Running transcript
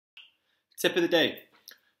Tip of the day.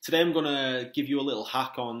 Today I'm going to give you a little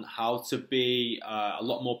hack on how to be a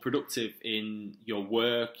lot more productive in your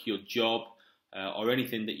work, your job, or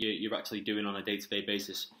anything that you're actually doing on a day-to-day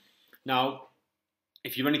basis. Now,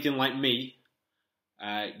 if you're anything like me,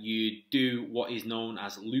 you do what is known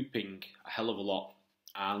as looping a hell of a lot.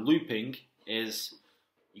 And looping is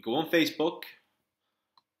you go on Facebook,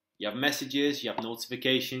 you have messages, you have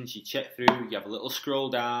notifications, you check through, you have a little scroll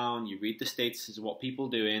down, you read the statuses of what people are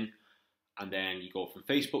doing, and then you go from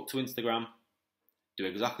Facebook to Instagram, do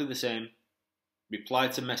exactly the same, reply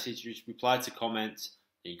to messages, reply to comments,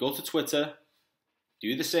 then you go to Twitter,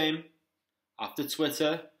 do the same. After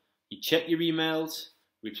Twitter, you check your emails,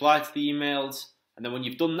 reply to the emails, and then when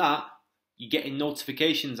you've done that, you're getting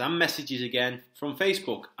notifications and messages again from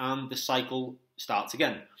Facebook, and the cycle starts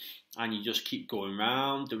again. And you just keep going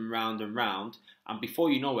round and round and round, and before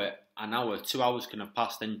you know it, an hour, 2 hours can have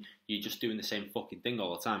passed, and you're just doing the same fucking thing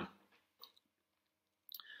all the time.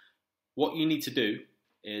 What you need to do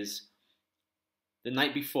is, the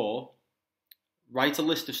night before, write a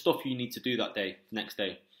list of stuff you need to do that day, next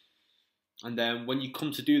day. And then when you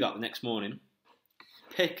come to do that the next morning,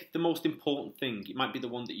 pick the most important thing. It might be the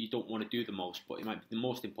one that you don't want to do the most, but it might be the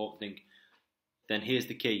most important thing. Then here's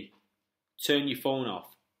the key. Turn your phone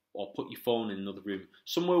off, or put your phone in another room.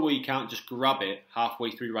 Somewhere where you can't just grab it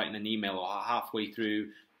halfway through writing an email, or halfway through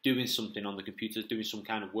doing something on the computer, doing some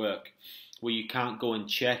kind of work, where you can't go and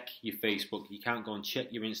check your Facebook, you can't go and check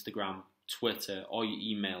your Instagram, Twitter, or your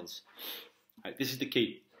emails. Right, this is the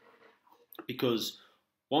key. Because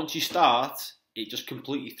once you start, it just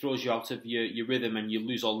completely throws you out of your rhythm, and you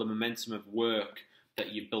lose all the momentum of work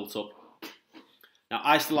that you've built up. Now,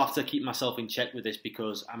 I still have to keep myself in check with this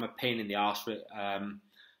because I'm a pain in the arse for it.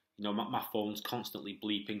 My phone's constantly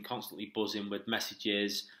bleeping, constantly buzzing with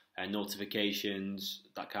messages, notifications,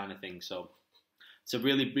 that kind of thing. So it's a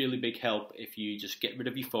really, really big help if you just get rid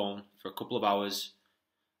of your phone for a couple of hours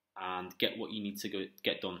and get what you need to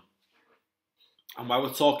get done. And while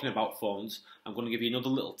we're talking about phones, I'm going to give you another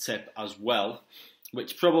little tip as well,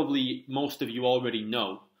 which probably most of you already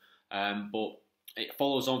know, but it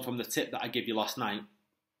follows on from the tip that I gave you last night.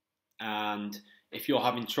 And if you're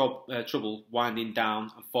having trouble winding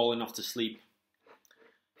down and falling off to sleep,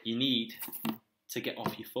 you need to get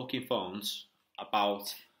off your fucking phones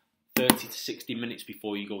about 30 to 60 minutes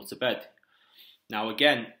before you go to bed. Now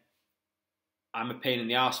again, I'm a pain in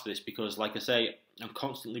the arse for this because, like I say, I'm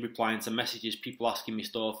constantly replying to messages, people asking me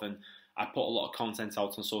stuff, and I put a lot of content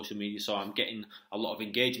out on social media, so I'm getting a lot of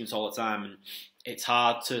engagements all the time, and it's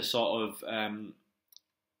hard to sort of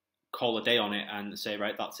call a day on it and say,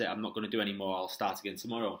 right, that's it, I'm not going to do any more, I'll start again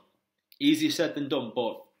tomorrow. Easier said than done,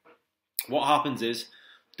 but what happens is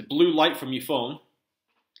the blue light from your phone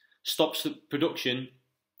stops the production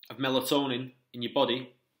of melatonin in your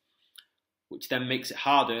body, which then makes it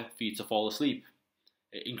harder for you to fall asleep.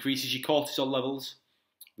 It increases your cortisol levels,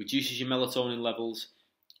 reduces your melatonin levels,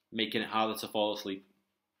 making it harder to fall asleep.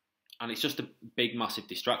 And it's just a big, massive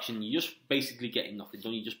distraction. You're just basically getting nothing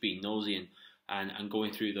done. You're just being nosy and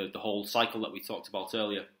going through the whole cycle that we talked about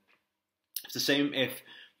earlier. It's the same if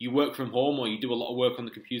you work from home or you do a lot of work on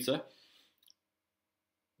the computer.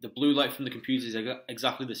 The blue light from the computer is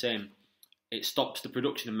exactly the same. It stops the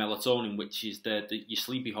production of melatonin, which is your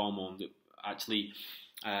sleepy hormone that actually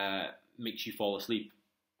makes you fall asleep.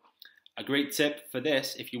 A great tip for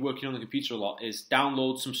this, if you're working on the computer a lot, is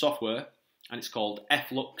download some software, and it's called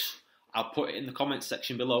Flux. I'll put it in the comments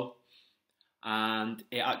section below, and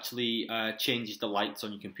it actually changes the lights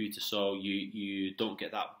on your computer so you don't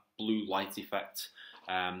get that blue light effect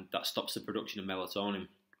that stops the production of melatonin.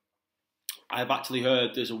 I've actually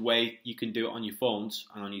heard there's a way you can do it on your phones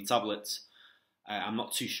and on your tablets. I'm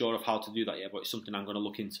not too sure of how to do that yet, but it's something I'm going to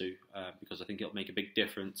look into because I think it'll make a big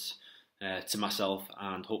difference to myself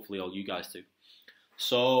and hopefully all you guys too.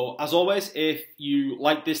 So, as always, if you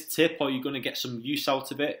like this tip or you're going to get some use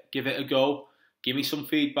out of it, give it a go. Give me some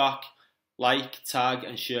feedback. Like, tag,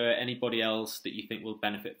 and share anybody else that you think will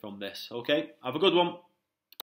benefit from this. Okay? Have a good one.